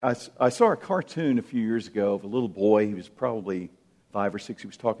I saw a cartoon a few years ago of a little boy. He was probably 5 or 6. He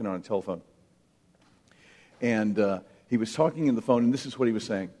was talking on a telephone. And he was talking in the phone, and this is what he was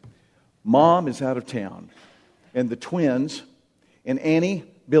saying. Mom is out of town, and the twins, and Annie,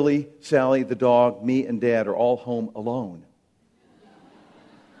 Billy, Sally, the dog, me, and Dad are all home alone.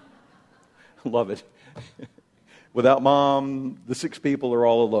 Love it. Without Mom, the 6 people are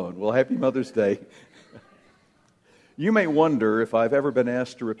all alone. Well, happy Mother's Day. You may wonder if I've ever been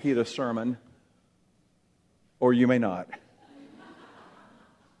asked to repeat a sermon, or you may not.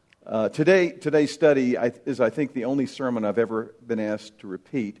 Today's study is, I think, the only sermon I've ever been asked to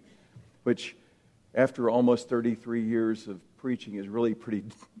repeat, which, after almost 33 years of preaching, is really pretty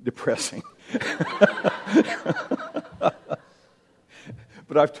depressing.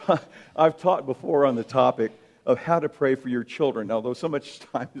 But I've taught before on the topic of how to pray for your children. Although so much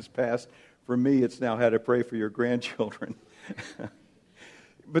time has passed, for me, it's now how to pray for your grandchildren.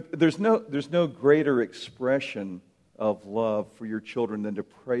 But there's no greater expression of love for your children than to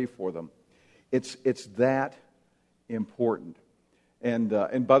pray for them. It's that important.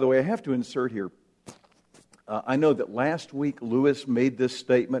 And by the way, I have to insert here. I know that last week Lewis made this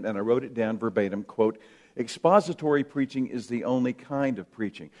statement, and I wrote it down verbatim, quote, expository preaching is the only kind of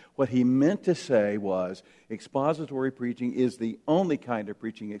preaching. What he meant to say was, expository preaching is the only kind of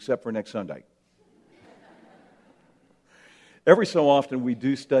preaching except for next Sunday. Every so often we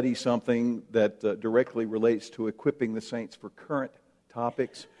do study something that directly relates to equipping the saints for current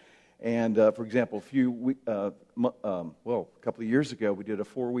topics. And for example, a couple of years ago, we did a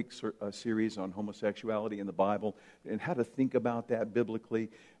 4-week series on homosexuality in the Bible and how to think about that biblically.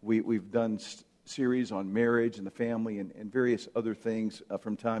 We've done series on marriage and the family and various other things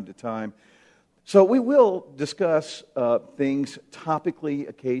from time to time. So we will discuss things topically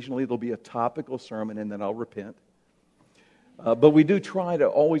occasionally. There'll be a topical sermon, and then I'll repent. But we do try to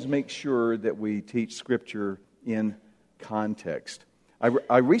always make sure that we teach Scripture in context.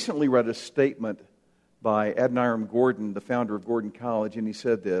 I recently read a statement by Adoniram Gordon, the founder of Gordon College, and he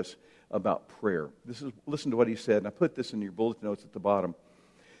said this about prayer. Listen to what he said, and I put this in your bulletin notes at the bottom.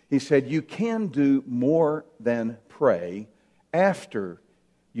 He said, you can do more than pray after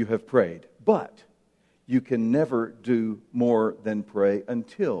you have prayed, but you can never do more than pray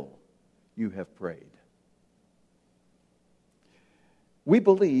until you have prayed. We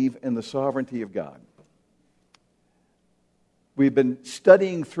believe in the sovereignty of God. We've been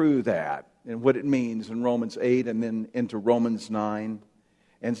studying through that and what it means in Romans 8 and then into Romans 9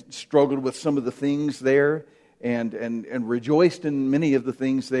 and struggled with some of the things there and rejoiced in many of the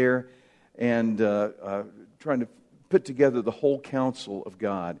things there and trying to put together the whole counsel of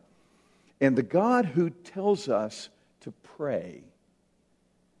God. And the God who tells us to pray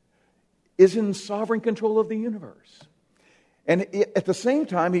is in sovereign control of the universe. And at the same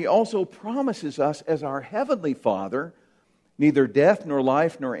time, He also promises us as our Heavenly Father, neither death, nor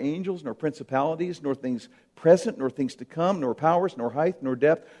life, nor angels, nor principalities, nor things present, nor things to come, nor powers, nor height, nor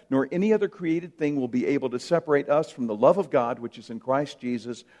depth, nor any other created thing will be able to separate us from the love of God, which is in Christ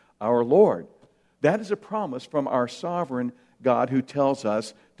Jesus our Lord. That is a promise from our sovereign God who tells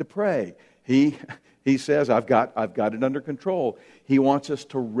us to pray. He says, I've got it under control. He wants us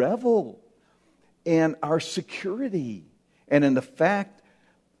to revel in our security and in the fact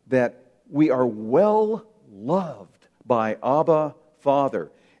that we are well loved by Abba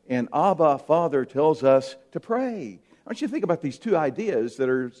Father. And Abba Father tells us to pray. I want you to think about these two ideas that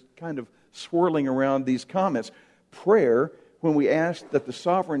are kind of swirling around these comments. Prayer, when we ask that the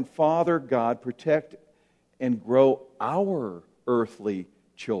sovereign Father God protect and grow our earthly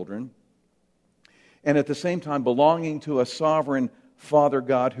children. And at the same time belonging to a sovereign Father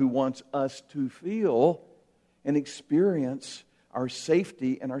God who wants us to feel and experience our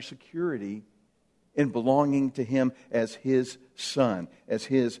safety and our security in belonging to Him as His son, as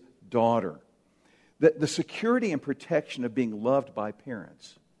His daughter. The security and protection of being loved by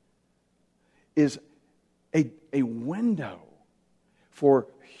parents is a window for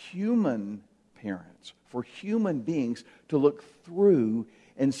human parents, for human beings to look through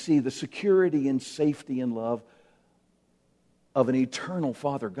and see the security and safety and love of an eternal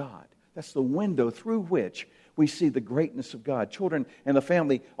Father God. That's the window through which we see the greatness of God. Children and the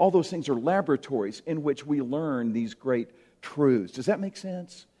family, all those things are laboratories in which we learn these great truths. Does that make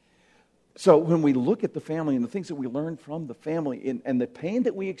sense? So when we look at the family and the things that we learn from the family and the pain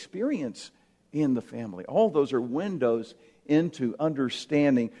that we experience in the family, all those are windows into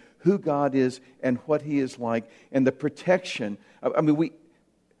understanding who God is and what He is like and the protection.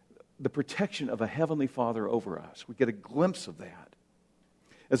 The protection of a Heavenly Father over us. We get a glimpse of that.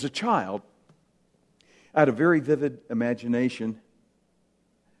 As a child, I had a very vivid imagination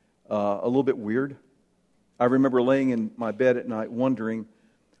a little bit weird. I remember laying in my bed at night wondering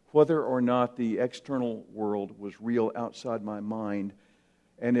whether or not the external world was real outside my mind,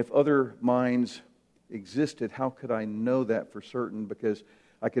 and if other minds existed, how could I know that for certain? Because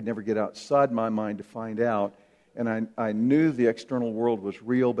I could never get outside my mind to find out. And I knew the external world was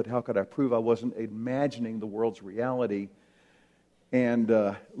real, but how could I prove I wasn't imagining the world's reality? And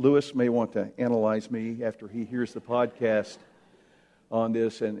Lewis may want to analyze me after he hears the podcast on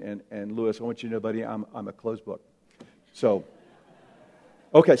this. And Lewis, I want you to know, buddy, I'm a closed book. So,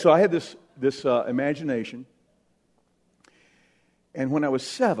 okay, so I had this imagination. And when I was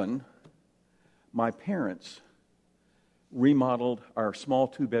 7, my parents remodeled our small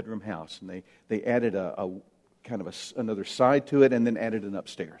 2-bedroom house. And they added a kind of another side to it and then added an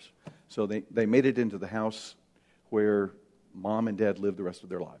upstairs. So they made it into the house where Mom and Dad lived the rest of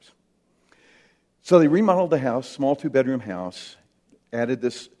their lives. So they remodeled the house, small 2-bedroom house, added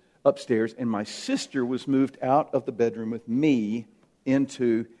this upstairs, and my sister was moved out of the bedroom with me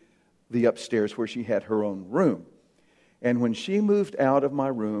into the upstairs where she had her own room. And when she moved out of my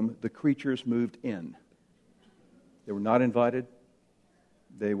room, the creatures moved in. They were not invited.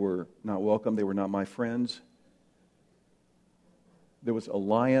 They were not welcome. They were not my friends. There was a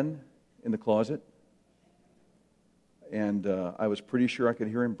lion in the closet, and I was pretty sure I could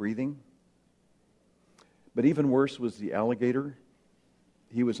hear him breathing. But even worse was the alligator.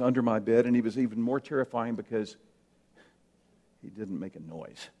 He was under my bed, and he was even more terrifying because he didn't make a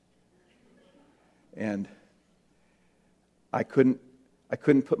noise. And I couldn't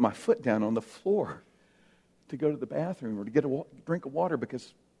put my foot down on the floor to go to the bathroom or to get a drink of water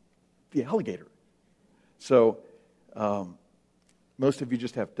because the alligator. So most of you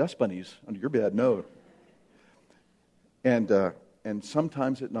just have dust bunnies under your bed. No. And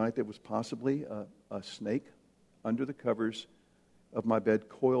sometimes at night there was possibly a snake under the covers of my bed,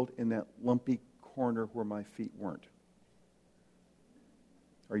 coiled in that lumpy corner where my feet weren't.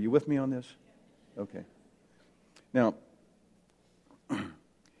 Are you with me on this? Okay. Now,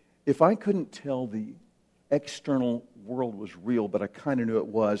 if I couldn't tell the external world was real, but I kind of knew it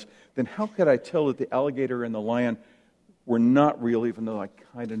was, then how could I tell that the alligator and the lion were not real, even though I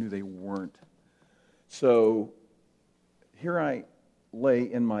kind of knew they weren't? So here I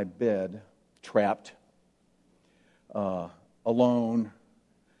lay in my bed, trapped, alone,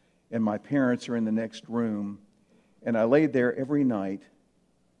 and my parents are in the next room, and I laid there every night,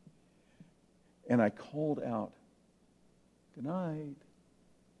 and I called out, "Good night,"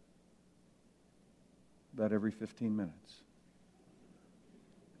 about every 15 minutes.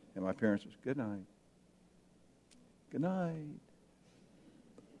 And my parents was, "Good night. Good night.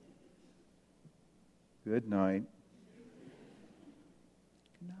 Good night.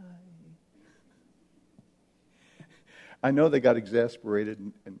 Good night." I know they got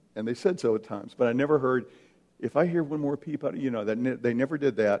exasperated, and they said so at times, but I never heard, if I hear one more peep out, that they never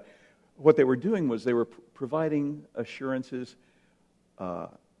did that. What they were doing was they were providing assurances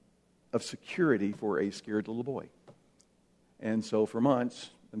of security for a scared little boy. And so for months,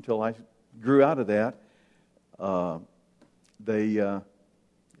 until I grew out of that, it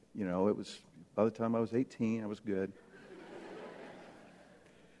was, by the time I was 18, I was good.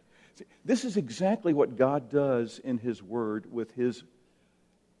 See, this is exactly what God does in His Word with His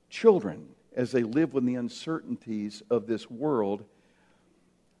children as they live with the uncertainties of this world.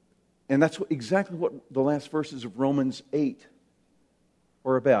 And that's exactly what the last verses of Romans 8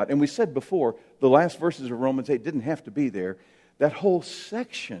 are about. And we said before, the last verses of Romans 8 didn't have to be there. That whole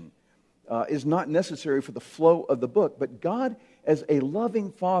section is not necessary for the flow of the book. But God, as a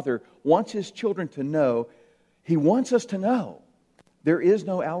loving Father, wants His children to know, He wants us to know, there is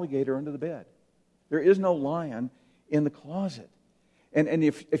no alligator under the bed. There is no lion in the closet. And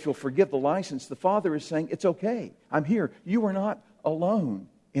if you'll forgive the license, the Father is saying, it's okay. I'm here. You are not alone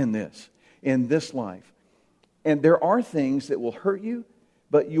in this life. And there are things that will hurt you,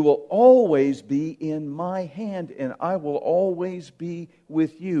 but you will always be in my hand, and I will always be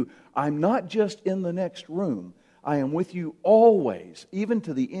with you. I'm not just in the next room. I am with you always, even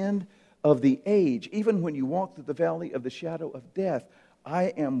to the end of the age. Even when you walk through the valley of the shadow of death, I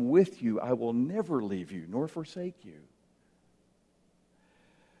am with you. I will never leave you nor forsake you.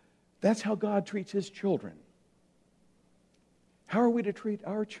 That's how God treats His children. How are we to treat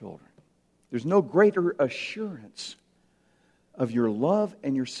our children? There's no greater assurance of your love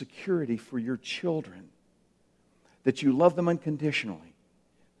and your security for your children, that you love them unconditionally,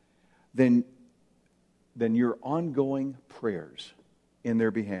 than your ongoing prayers in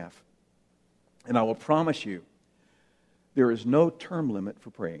their behalf. And I will promise you, there is no term limit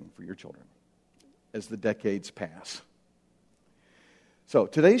for praying for your children as the decades pass. So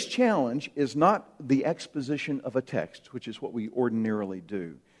today's challenge is not the exposition of a text, which is what we ordinarily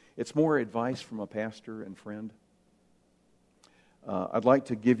do. It's more advice from a pastor and friend. I'd like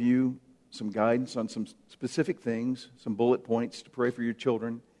to give you some guidance on some specific things, some bullet points to pray for your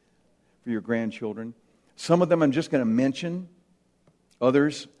children, for your grandchildren. Some of them I'm just going to mention.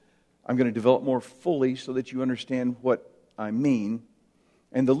 Others I'm going to develop more fully so that you understand what I mean.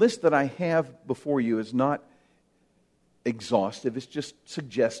 And the list that I have before you is not exhaustive. It's just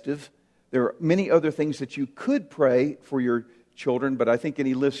suggestive. There are many other things that you could pray for your children, but I think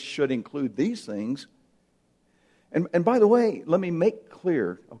any list should include these things. And by the way, let me make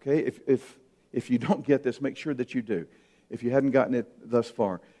clear, okay, if you don't get this, make sure that you do. If you hadn't gotten it thus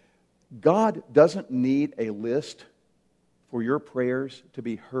far, God doesn't need a list for your prayers to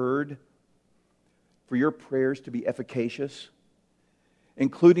be heard, for your prayers to be efficacious,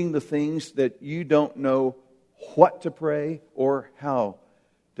 including the things that you don't know what to pray or how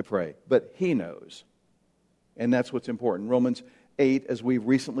to pray. But He knows. And that's what's important. Romans 8, as we've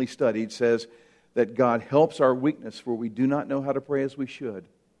recently studied, says that God helps our weakness, for we do not know how to pray as we should.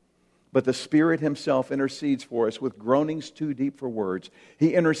 But the Spirit Himself intercedes for us with groanings too deep for words.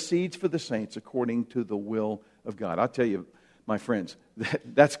 He intercedes for the saints according to the will of God. I'll tell you, my friends,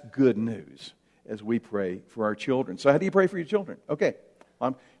 that's good news as we pray for our children. So how do you pray for your children? Okay,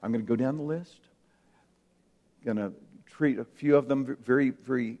 I'm going to go down the list. Going to treat a few of them very,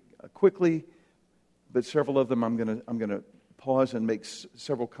 very quickly, but several of them I'm going to pause and make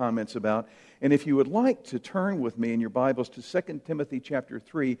several comments about. And if you would like to turn with me in your Bibles to 2 Timothy chapter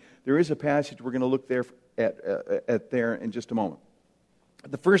 3, there is a passage we're going to look there at there in just a moment.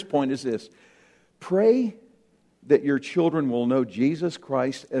 The first point is this: pray that your children will know Jesus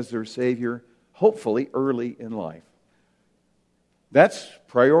Christ as their Savior, hopefully early in life. That's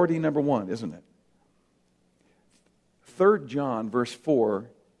priority number one, isn't it? 3 John verse 4,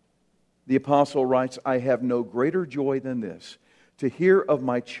 the apostle writes, I have no greater joy than this, to hear of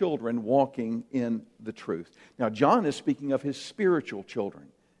my children walking in the truth. Now, John is speaking of his spiritual children.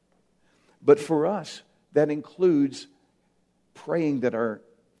 But for us, that includes praying that our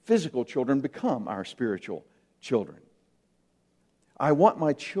physical children become our spiritual children. I want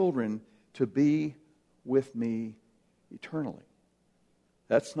my children to be with me eternally.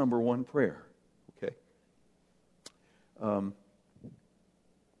 That's number one prayer. Okay?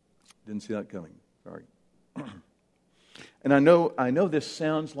 Didn't see that coming. Sorry. And I know this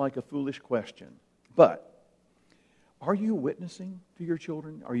sounds like a foolish question, but are you witnessing to your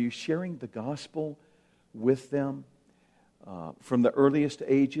children? Are you sharing the gospel with them from the earliest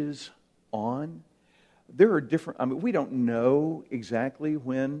ages on? There are different, we don't know exactly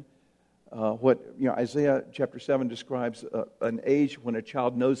when, Isaiah chapter 7 describes an age when a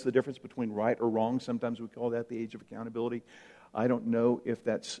child knows the difference between right or wrong. Sometimes we call that the age of accountability. I don't know if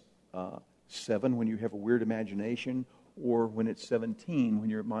that's 7 when you have a weird imagination, or when it's 17 when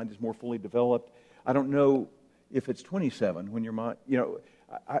your mind is more fully developed. I don't know if it's 27 when your mind,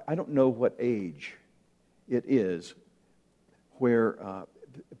 I don't know what age it is where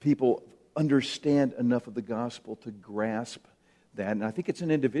people understand enough of the gospel to grasp that. And I think it's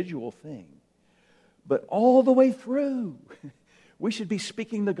an individual thing. But all the way through, we should be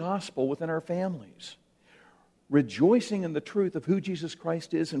speaking the gospel within our families, rejoicing in the truth of who Jesus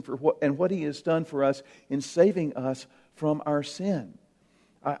Christ is and what He has done for us in saving us from our sin.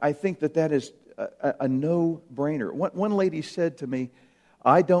 I think that is a no-brainer. One lady said to me,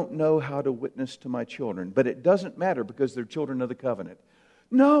 I don't know how to witness to my children, but it doesn't matter because they're children of the covenant.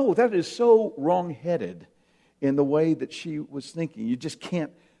 No, that is so wrong-headed in the way that she was thinking. You just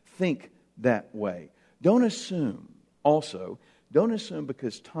can't think that way. Don't assume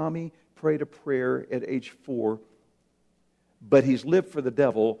because Tommy prayed a prayer at age 4, but he's lived for the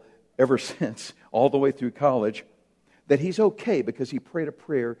devil ever since, all the way through college, that he's okay because he prayed a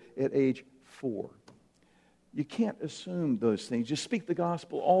prayer at age 4. You can't assume those things. Just speak the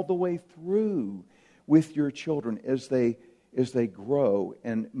gospel all the way through with your children as they grow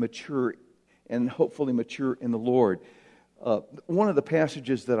and mature, and hopefully mature in the Lord. One of the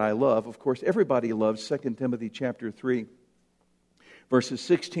passages that I love, of course, everybody loves 2 Timothy chapter 3, verses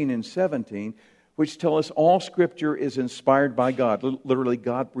 16 and 17, which tell us all Scripture is inspired by God, literally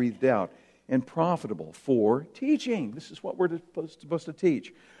God breathed out, and profitable for teaching. This is what we're supposed to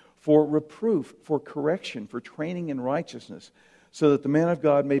teach. For reproof, for correction, for training in righteousness, so that the man of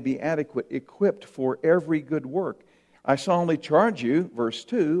God may be adequate, equipped for every good work. I solemnly charge you, verse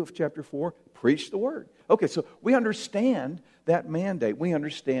 2 of chapter 4, preach the word. Okay, so we understand that mandate. We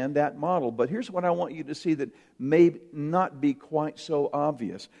understand that model. But here's what I want you to see that may not be quite so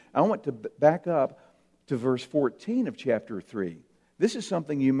obvious. I want to back up to verse 14 of chapter 3. This is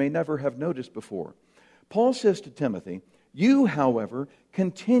something you may never have noticed before. Paul says to Timothy, "You, however,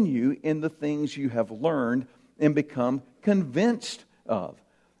 continue in the things you have learned and become convinced of,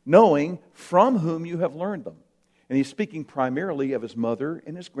 knowing from whom you have learned them." And he's speaking primarily of his mother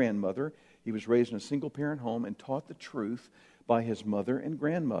and his grandmother. He was raised in a single-parent home and taught the truth by his mother and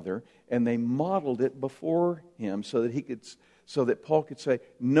grandmother, and they modeled it before him so that Paul could say,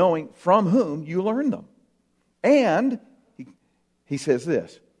 "Knowing from whom you learned them." And he says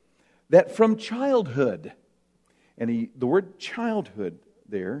this, that from childhood, and the word childhood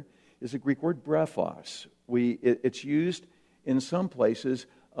there is a Greek word brephos. It's used in some places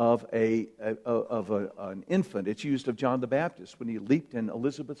of an infant. It's used of John the Baptist when he leaped in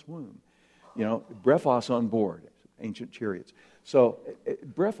Elizabeth's womb. Brephos on board, ancient chariots. So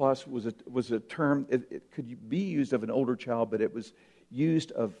brephos was a term. It could be used of an older child, but it was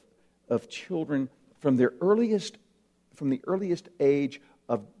used of children from the earliest age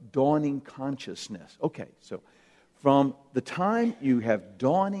of dawning consciousness. Okay, so from the time you have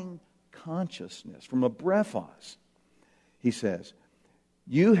dawning consciousness, from a brephos, he says,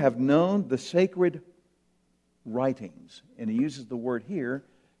 you have known the sacred writings. And he uses the word here,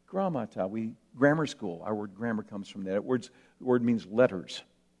 grammata. Grammar school, our word grammar comes from that. The word means letters.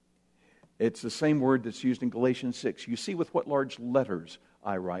 It's the same word that's used in Galatians 6. You see with what large letters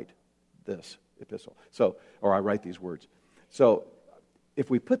I write this epistle. Or I write these words. So if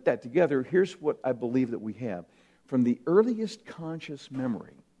we put that together, here's what I believe that we have. From the earliest conscious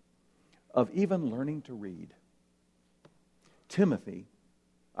memory of even learning to read, Timothy,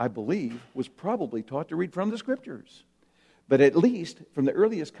 I believe, was probably taught to read from the Scriptures. But at least from the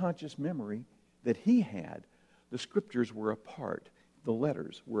earliest conscious memory that he had, the Scriptures were a part, the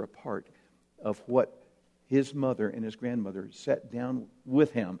letters were a part of what his mother and his grandmother sat down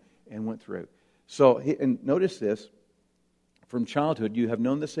with him and went through. So, and notice this, from childhood you have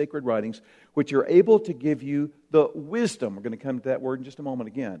known the sacred writings, which are able to give you the wisdom. We're going to come to that word in just a moment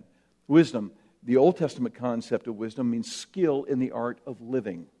again. Wisdom. The Old Testament concept of wisdom means skill in the art of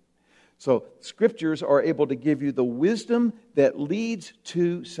living. So Scriptures are able to give you the wisdom that leads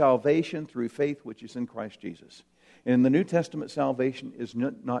to salvation through faith, which is in Christ Jesus. And in the New Testament, salvation is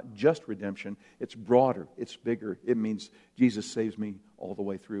not just redemption. It's broader. It's bigger. It means Jesus saves me all the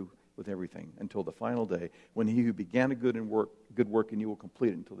way through with everything until the final day, when he who began a good work in you will complete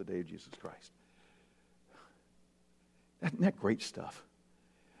it until the day of Jesus Christ. Isn't that great stuff?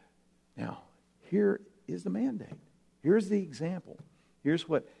 Now, here is the mandate. Here's the example. Here's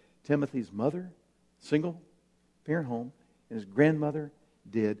what Timothy's mother, single parent home, and his grandmother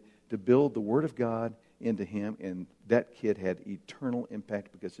did to build the Word of God into him, and that kid had eternal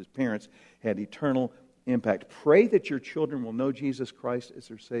impact because his parents had eternal impact. Pray that your children will know Jesus Christ as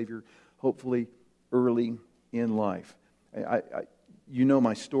their Savior, hopefully early in life. You know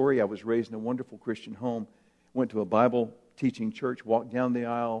my story. I was raised in a wonderful Christian home, went to a Bible teaching church, walked down the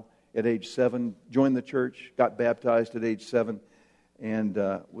aisle at age 7, joined the church, got baptized at age 7, and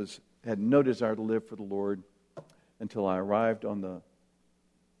had no desire to live for the Lord until I arrived on the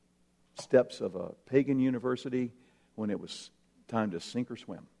steps of a pagan university when it was time to sink or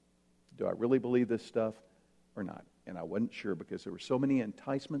swim. Do I really believe this stuff or not? And I wasn't sure because there were so many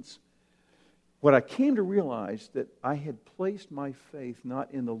enticements. What I came to realize that I had placed my faith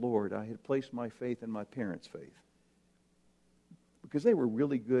not in the Lord, I had placed my faith in my parents' faith. Because they were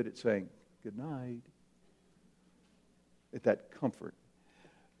really good at saying, good night, at that comfort,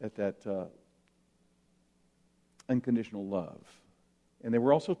 at that unconditional love. And they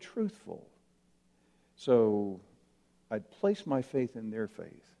were also truthful. So I'd placed my faith in their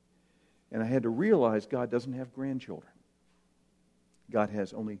faith. And I had to realize God doesn't have grandchildren. God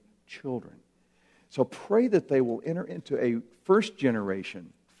has only children. So pray that they will enter into a first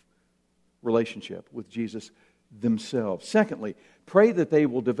generation relationship with Jesus themselves. Secondly, pray that they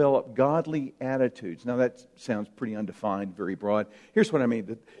will develop godly attitudes. Now that sounds pretty undefined, very broad. Here's what I mean.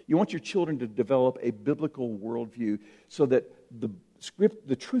 That you want your children to develop a biblical worldview so that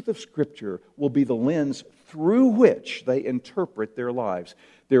the truth of Scripture will be the lens through which they interpret their lives,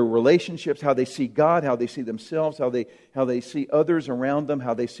 their relationships, how they see God, how they see themselves, how they see others around them,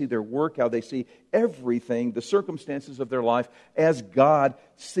 how they see their work, how they see everything, the circumstances of their life as God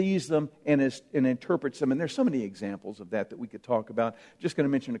sees them and interprets them. And there's so many examples of that we could talk about. Just going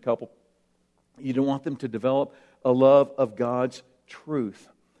to mention a couple. You don't want them to develop a love of God's truth.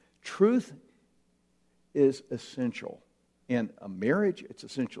 Truth is essential. In a marriage, it's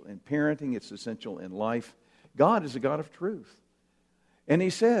essential. In parenting, it's essential in life. God is a God of truth. And He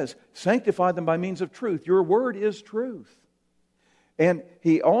says, sanctify them by means of truth. Your word is truth. And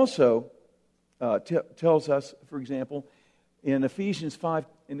He also tells us, for example, In Ephesians 5,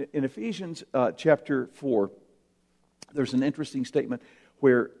 in Ephesians chapter 4, there's an interesting statement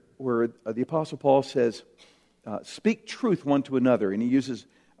where the Apostle Paul says, speak truth one to another. And he uses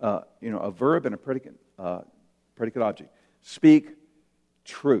a verb and a predicate object. Speak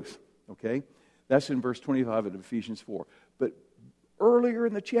truth. Okay? That's in verse 25 of Ephesians 4. But earlier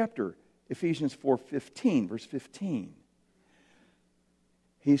in the chapter, Ephesians 4:15, verse 15,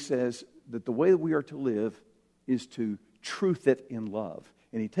 he says that the way we are to live is to truth it in love.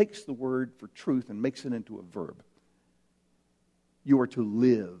 And he takes the word for truth and makes it into a verb. You are to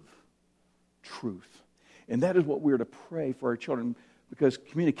live truth. And that is what we are to pray for our children, because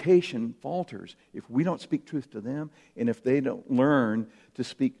communication falters if we don't speak truth to them and if they don't learn to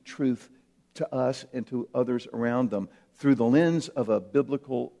speak truth to us and to others around them through the lens of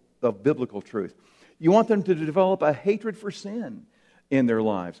biblical truth. You want them to develop a hatred for sin in their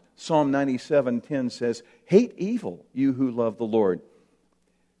lives. Psalm 97:10 says, hate evil, you who love the Lord.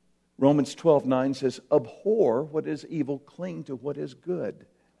 Romans 12:9 says, abhor what is evil, cling to what is good.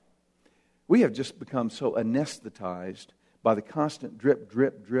 We have just become so anesthetized by the constant drip,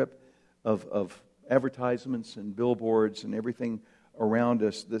 drip, drip of advertisements and billboards and everything around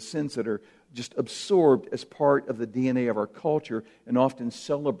us, the sins that are just absorbed as part of the DNA of our culture and often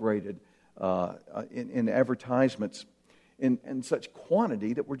celebrated in advertisements in such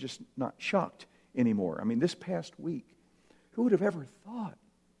quantity that we're just not shocked anymore. I mean, this past week, who would have ever thought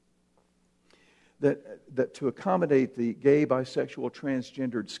that to accommodate the gay, bisexual,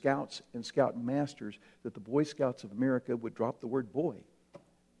 transgendered scouts and scout masters, that the Boy Scouts of America would drop the word boy?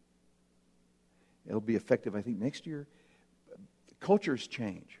 It'll be effective, I think, next year. Cultures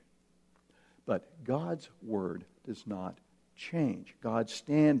change, but God's word does not change. God's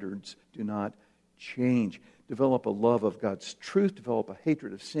standards do not change. Develop a love of God's truth, develop a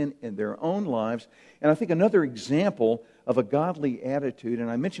hatred of sin in their own lives. And I think another example of a godly attitude, and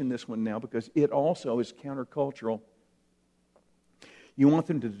I mention this one now because it also is countercultural, you want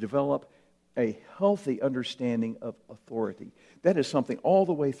them to develop a healthy understanding of authority. That is something all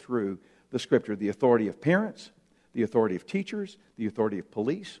the way through the Scripture. The authority of parents, the authority of teachers, the authority of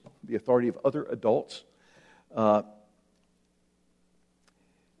police, the authority of other adults. Let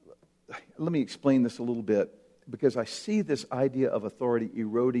me explain this a little bit, because I see this idea of authority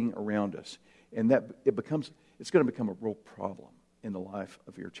eroding around us, and that it's going to become a real problem in the life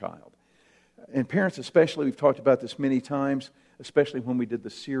of your child. And parents especially, we've talked about this many times, especially when we did the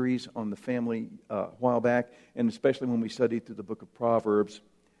series on the family a while back, and especially when we studied through the book of Proverbs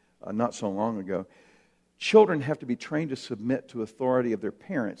not so long ago. Children have to be trained to submit to authority of their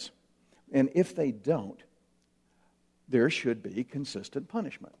parents, and if they don't, there should be consistent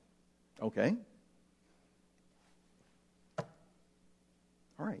punishment. Okay?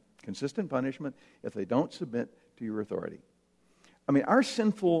 All right. Consistent punishment if they don't submit to your authority. I mean, our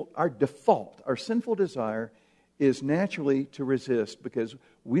sinful desire is naturally to resist, because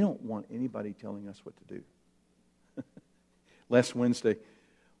we don't want anybody telling us what to do. Last Wednesday,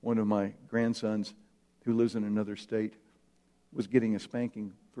 one of my grandsons, who lives in another state, was getting a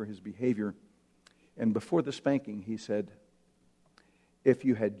spanking for his behavior. And before the spanking, he said, if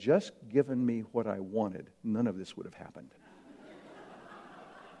you had just given me what I wanted, none of this would have happened.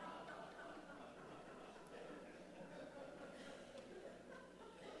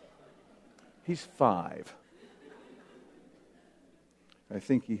 He's 5. I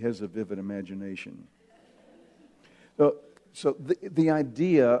think he has a vivid imagination. So the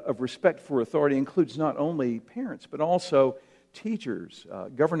idea of respect for authority includes not only parents, but also teachers,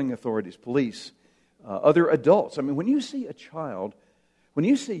 governing authorities, police, other adults. I mean, when you see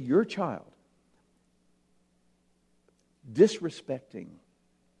your child disrespecting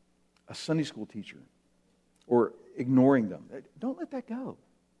a Sunday school teacher or ignoring them, don't let that go.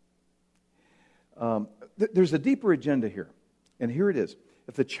 There's a deeper agenda here, and here it is.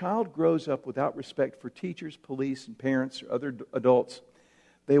 If the child grows up without respect for teachers, police, and parents or other adults,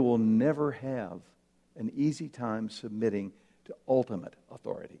 they will never have an easy time submitting to ultimate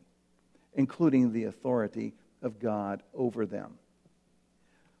authority, including the authority of God over them.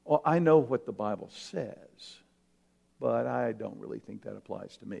 Well, I know what the Bible says, but I don't really think that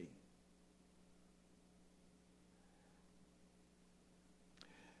applies to me.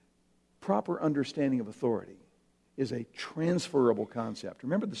 Proper understanding of authority is a transferable concept.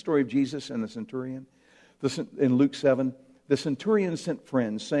 Remember the story of Jesus and the centurion? In Luke 7, the centurion sent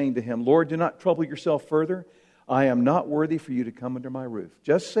friends, saying to him, Lord, do not trouble yourself further. I am not worthy for you to come under my roof.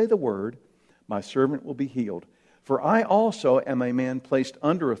 Just say the word, my servant will be healed. For I also am a man placed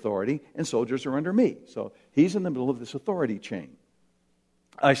under authority, and soldiers are under me. So he's in the middle of this authority chain.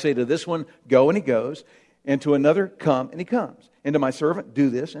 I say to this one, go, and he goes. And to another, come, and he comes. And to my servant, do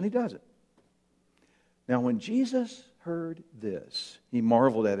this, and he does it. Now, when Jesus heard this, he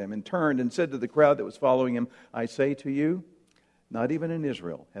marveled at him and turned and said to the crowd that was following him, I say to you, not even in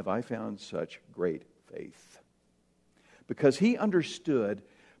Israel have I found such great faith. Because he understood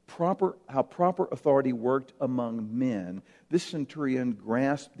how proper authority worked among men, this centurion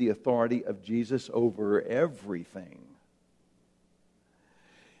grasped the authority of Jesus over everything.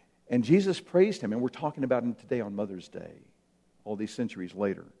 And Jesus praised him, and we're talking about him today on Mother's Day, all these centuries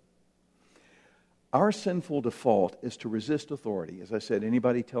later. Our sinful default is to resist authority. As I said,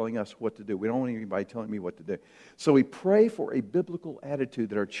 anybody telling us what to do. We don't want anybody telling me what to do. So we pray for a biblical attitude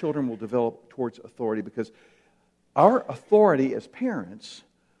that our children will develop towards authority, because our authority as parents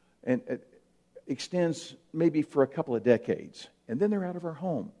and it extends maybe for a couple of decades, and then they're out of our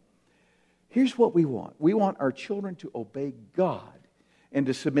home. Here's what we want. We want our children to obey God and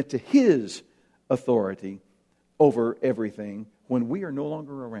to submit to His authority over everything when we are no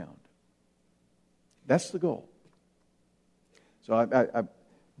longer around. That's the goal. So I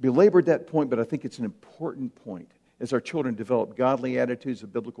belabored that point, but I think it's an important point. As our children develop godly attitudes, a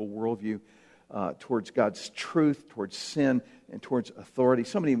biblical worldview towards God's truth, towards sin, and towards authority.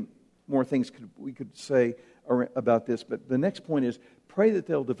 So many more things we could say about this, but the next point is pray that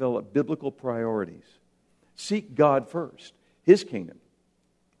they'll develop biblical priorities. Seek God first, His kingdom,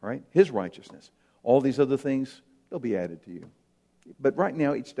 right? His righteousness. All these other things, they'll be added to you. But right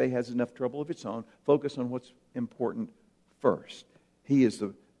now, each day has enough trouble of its own. Focus on what's important first. He is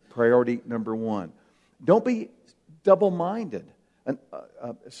the priority number one. Don't be double-minded.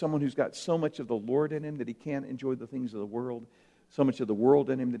 Someone who's got so much of the Lord in him that he can't enjoy the things of the world, so much of the world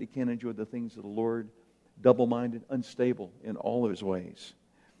in him that he can't enjoy the things of the Lord, double-minded, unstable in all of his ways.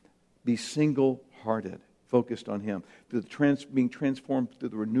 Be single-hearted, focused on Him, being transformed through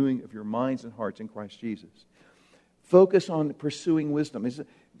the renewing of your minds and hearts in Christ Jesus. Focus on pursuing wisdom.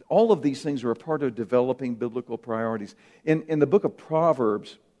 All of these things are a part of developing biblical priorities. In the book of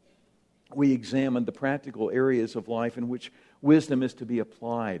Proverbs, we examine the practical areas of life in which wisdom is to be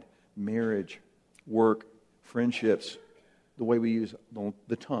applied. Marriage, work, friendships, the way we use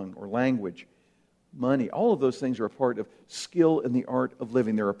the tongue or language, money. All of those things are a part of skill in the art of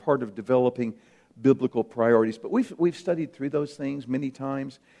living. They're a part of developing biblical priorities. But we've studied through those things many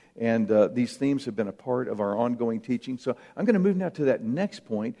times, and these themes have been a part of our ongoing teaching. So I'm going to move now to that next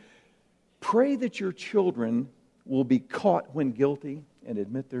point. Pray that your children will be caught when guilty and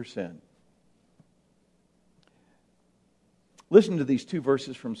admit their sin. Listen to these two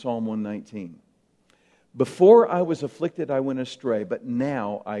verses from Psalm 119. Before I was afflicted, I went astray, but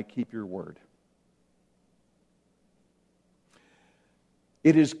now I keep your word.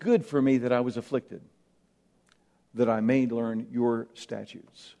 It is good for me that I was afflicted, that I may learn your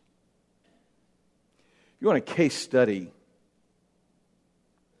statutes. If you want a case study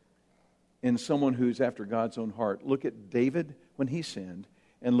in someone who's after God's own heart, look at David when he sinned,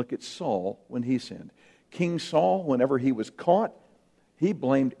 and look at Saul when he sinned. King Saul, whenever he was caught, he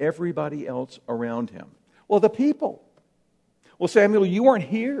blamed everybody else around him. Well, the people. Well, Samuel, you weren't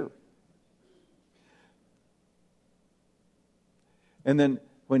here. And then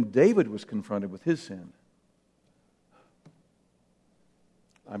when David was confronted with his sin,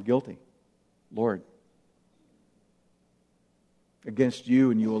 I'm guilty. Lord, against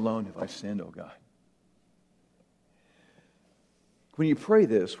you and you alone have I sinned, O God. When you pray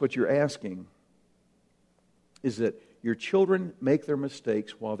this, what you're asking is that your children make their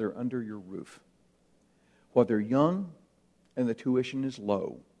mistakes while they're under your roof, while they're young and the tuition is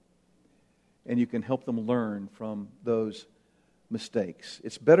low, and you can help them learn from those mistakes.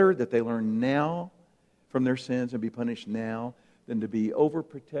 It's better that they learn now from their sins and be punished now than to be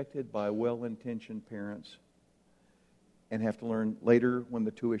overprotected by well-intentioned parents and have to learn later when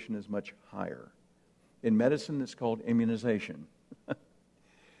the tuition is much higher. In medicine, it's called immunization.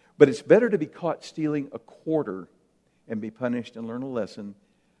 But it's better to be caught stealing a quarter and be punished and learn a lesson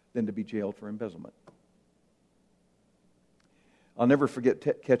than to be jailed for embezzlement. I'll never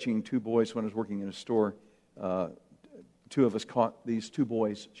forget catching two boys when I was working in a store. Two of us caught these two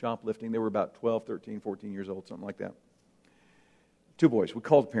boys shoplifting. They were about 12, 13, 14 years old, something like that. Two boys. We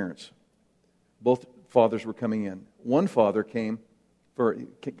called parents. Both fathers were coming in. One father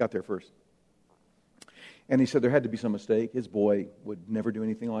got there first. And he said there had to be some mistake. His boy would never do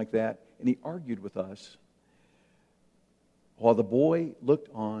anything like that. And he argued with us while the boy looked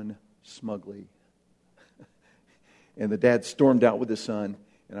on smugly. And the dad stormed out with his son,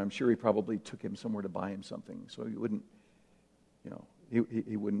 and I'm sure he probably took him somewhere to buy him something so he wouldn't,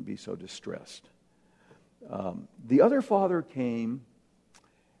 he wouldn't be so distressed. The other father came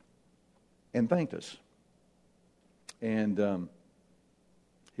and thanked us. And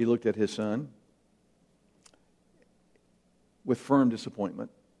he looked at his son with firm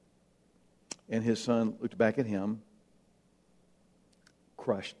disappointment. And his son looked back at him,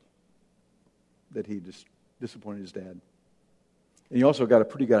 crushed that he just disappointed his dad. And he also got a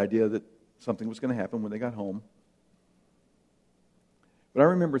pretty good idea that something was going to happen when they got home. But I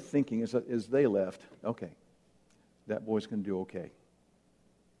remember thinking as they left, okay, that boy's going to do okay.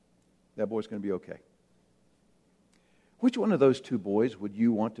 That boy's going to be okay. Which one of those two boys would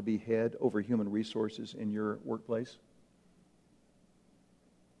you want to be head over human resources in your workplace?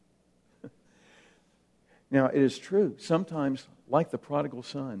 Now, it is true. Sometimes, like the prodigal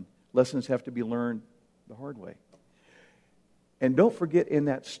son, lessons have to be learned the hard way. And don't forget, in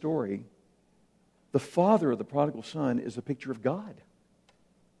that story, the father of the prodigal son is a picture of God.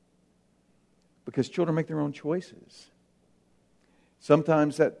 Because children make their own choices.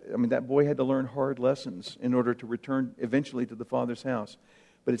 Sometimes that boy had to learn hard lessons in order to return eventually to the father's house.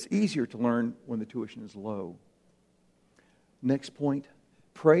 But it's easier to learn when the tuition is low. Next point,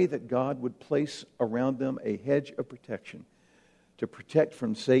 pray that God would place around them a hedge of protection to protect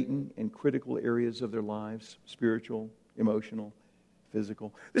from Satan in critical areas of their lives, spiritual, emotional,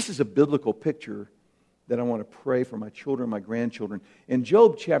 physical. This is a biblical picture that I want to pray for my children and my grandchildren. In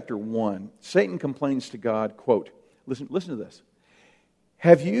Job chapter 1, Satan complains to God, quote, listen to this.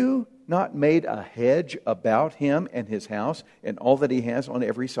 Have you not made a hedge about him and his house and all that he has on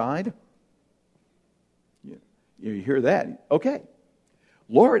every side? You hear that? Okay.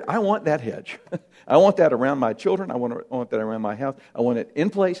 Lord, I want that hedge. I want that around my children. I want that around my house. I want it in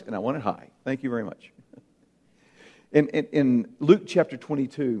place and I want it high. Thank you very much. In Luke chapter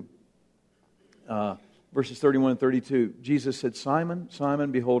 22, verses 31 and 32, Jesus said, Simon,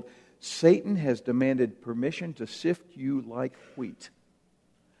 Simon, behold, Satan has demanded permission to sift you like wheat.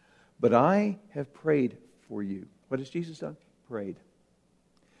 But I have prayed for you. What has Jesus done? Prayed.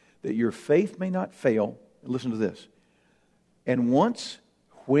 That your faith may not fail. And listen to this. And once,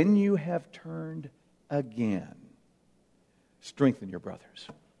 when you have turned again, strengthen your brothers.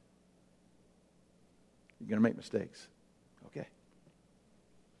 You're going to make mistakes. Okay.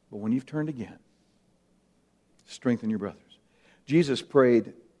 But when you've turned again, strengthen your brothers. Jesus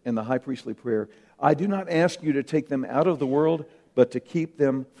prayed in the high priestly prayer, I do not ask you to take them out of the world, but to keep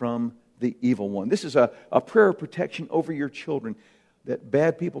them from the evil one. This is a prayer of protection over your children, that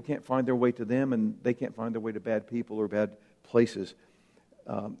bad people can't find their way to them and they can't find their way to bad people or bad places.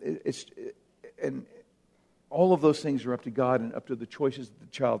 And all of those things are up to God and up to the choices that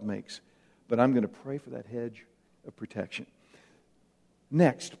the child makes. But I'm going to pray for that hedge of protection.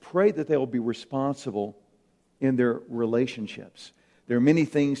 Next, pray that they will be responsible in their relationships. There are many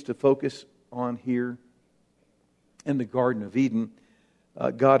things to focus on here. In the Garden of Eden,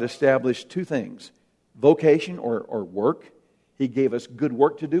 God established two things. Vocation or work. He gave us good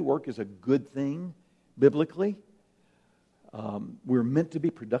work to do. Work is a good thing, biblically. We're meant to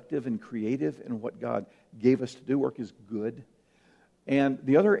be productive and creative in what God gave us to do. Work is good. And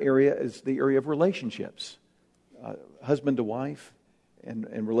the other area is the area of relationships. Husband to wife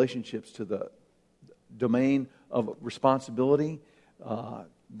and relationships to the domain of responsibility.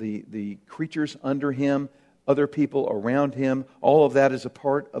 The creatures under him, other people around him, all of that is a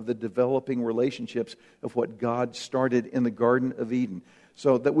part of the developing relationships of what God started in the Garden of Eden.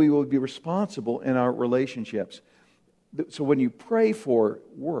 So that we will be responsible in our relationships. So when you pray for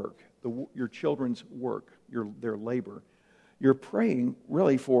work, your children's work, their labor, you're praying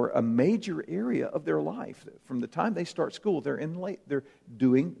really for a major area of their life. From the time they start school, they're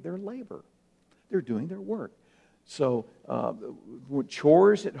doing their labor. They're doing their work. So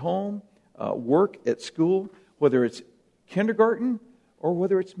chores at home, work at school, whether it's kindergarten or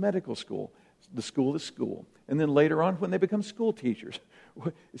whether it's medical school. The school is school. And then later on, when they become school teachers,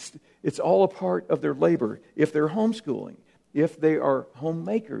 it's all a part of their labor. If they're homeschooling, if they are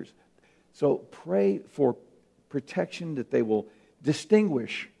homemakers. So pray for protection that they will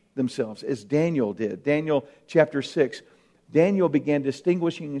distinguish themselves as Daniel did. Daniel chapter 6. Daniel began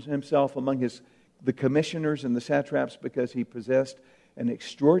distinguishing himself among the commissioners and the satraps because he possessed an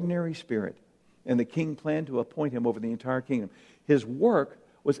extraordinary spirit. And the king planned to appoint him over the entire kingdom. His work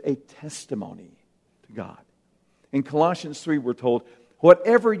was a testimony to God. In Colossians 3 we're told,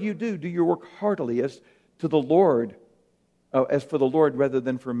 whatever you do, do your work heartily as for the Lord rather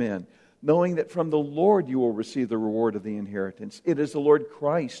than for men, knowing that from the Lord you will receive the reward of the inheritance. It is the Lord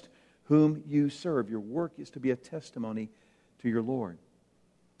Christ whom you serve. Your work is to be a testimony to your Lord.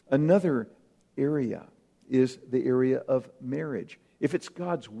 Another area is the area of marriage. If it's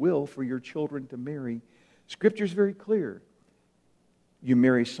God's will for your children to marry, Scripture is very clear. You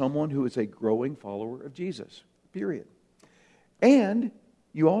marry someone who is a growing follower of Jesus. period. And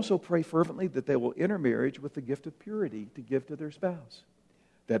you also pray fervently that they will enter marriage with the gift of purity to give to their spouse.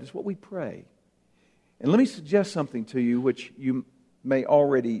 That is what we pray. And let me suggest something to you which you may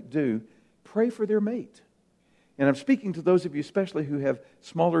already do. Pray for their mate. And I'm speaking to those of you especially who have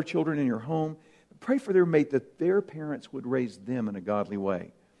smaller children in your home. Pray for their mate that their parents would raise them in a godly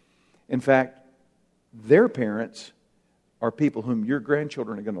way. In fact, their parents are people whom your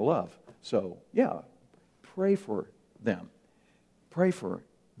grandchildren are going to love. So, yeah, pray for them. Pray for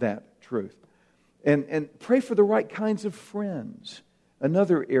that truth. And pray for the right kinds of friends.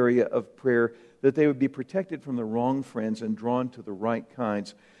 Another area of prayer, that they would be protected from the wrong friends and drawn to the right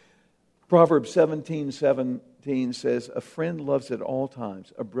kinds. Proverbs 17:17 says, "A friend loves at all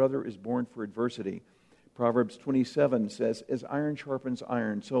times. A brother is born for adversity." Proverbs 27 says, "As iron sharpens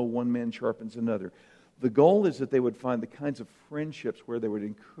iron, so one man sharpens another." The goal is that they would find the kinds of friendships where they would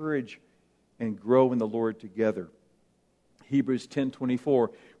encourage and grow in the Lord together. Hebrews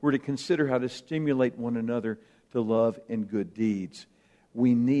 10:24, we're to consider how to stimulate one another to love and good deeds.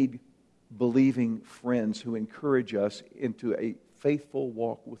 We need believing friends who encourage us into a faithful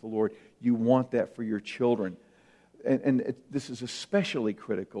walk with the Lord. You want that for your children. And this is especially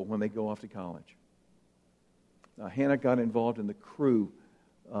critical when they go off to college. Hannah got involved in the Cru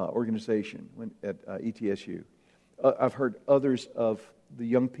organization at ETSU. I've heard others of the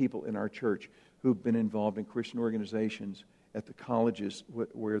young people in our church who've been involved in Christian organizations at the colleges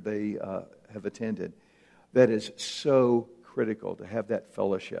where they have attended. That is so critical to have that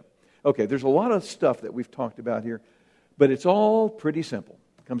fellowship. Okay, there's a lot of stuff that we've talked about here, but it's all pretty simple.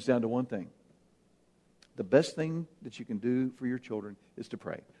 It comes down to one thing. The best thing that you can do for your children is to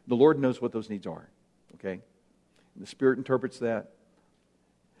pray. The Lord knows what those needs are, okay? And the Spirit interprets that.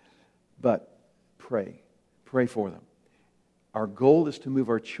 But pray. Pray for them. Our goal is to move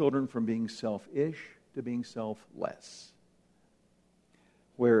our children from being selfish to being selfless,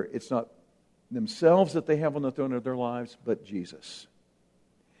 where it's not themselves that they have on the throne of their lives, but Jesus.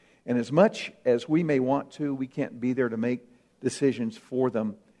 And as much as we may want to, we can't be there to make decisions for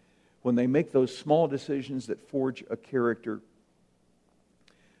them. When they make those small decisions that forge a character,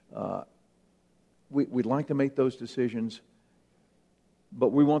 we'd like to make those decisions,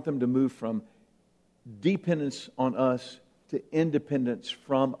 but we want them to move from dependence on us to independence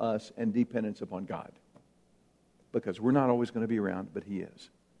from us and dependence upon God. Because we're not always going to be around, but He is.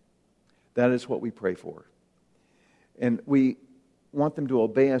 That is what we pray for. And we want them to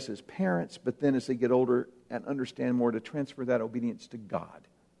obey us as parents, but then as they get older and understand more, to transfer that obedience to God.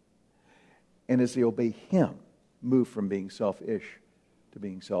 And as they obey Him, move from being selfish to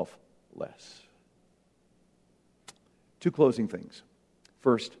being selfless. Two closing things.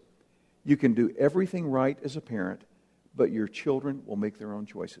 First, you can do everything right as a parent, but your children will make their own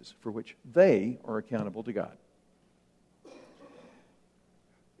choices, for which they are accountable to God.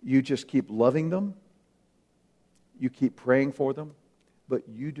 You just keep loving them, you keep praying for them, but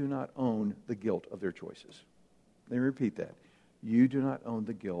you do not own the guilt of their choices. Let me repeat that. You do not own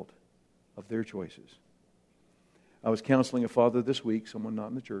the guilt of their choices. I was counseling a father this week, someone not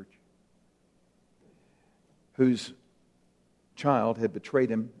in the church, whose child had betrayed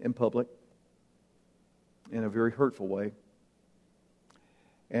him in public in a very hurtful way.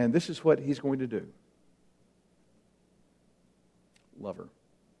 And this is what he's going to do. Love her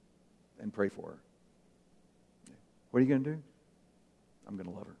and pray for her. What are you going to do? I'm going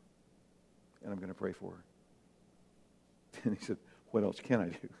to love her and I'm going to pray for her. And he said, what else can I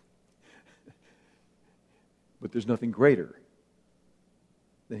do? But there's nothing greater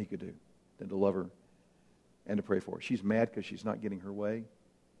that he could do than to love her and to pray for her. She's mad because she's not getting her way.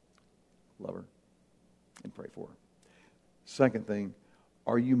 Love her and pray for her. Second thing,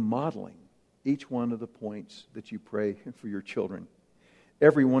 are you modeling each one of the points that you pray for your children?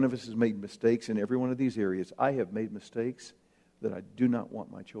 Every one of us has made mistakes in every one of these areas. I have made mistakes that I do not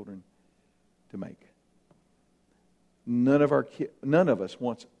want my children to make. None of us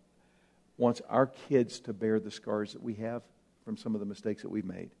wants our kids to bear the scars that we have from some of the mistakes that we've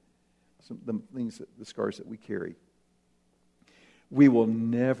made. The scars that we carry. We will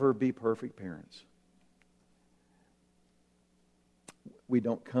never be perfect parents. We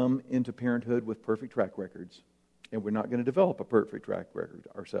don't come into parenthood with perfect track records, and we're not going to develop a perfect track record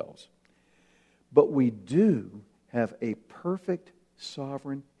ourselves. But we do have a perfect,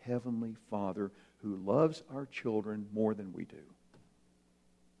 sovereign, heavenly Father who loves our children more than we do.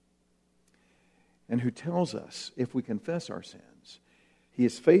 And who tells us, if we confess our sins, He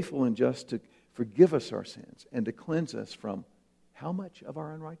is faithful and just to forgive us our sins and to cleanse us from how much of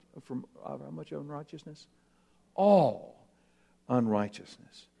our unrighteousness? All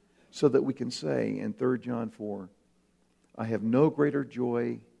unrighteousness. so that we can say in 3 John 4, I have no greater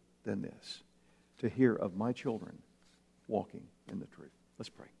joy than this, to hear of my children walking in the truth. Let's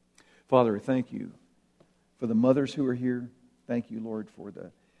pray. Father, thank you for the mothers who are here. Thank you, Lord, for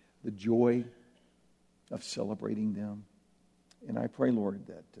the joy of celebrating them. And I pray, Lord,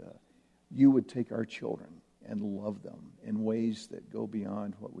 that you would take our children and love them in ways that go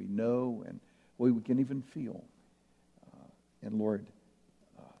beyond what we know and what we can even feel. And Lord,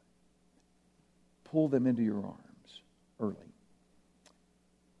 pull them into your arms early.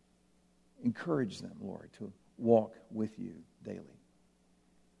 Encourage them, Lord, to walk with you daily.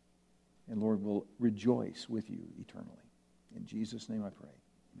 And Lord, we'll rejoice with you eternally. In Jesus' name I pray.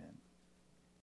 Amen.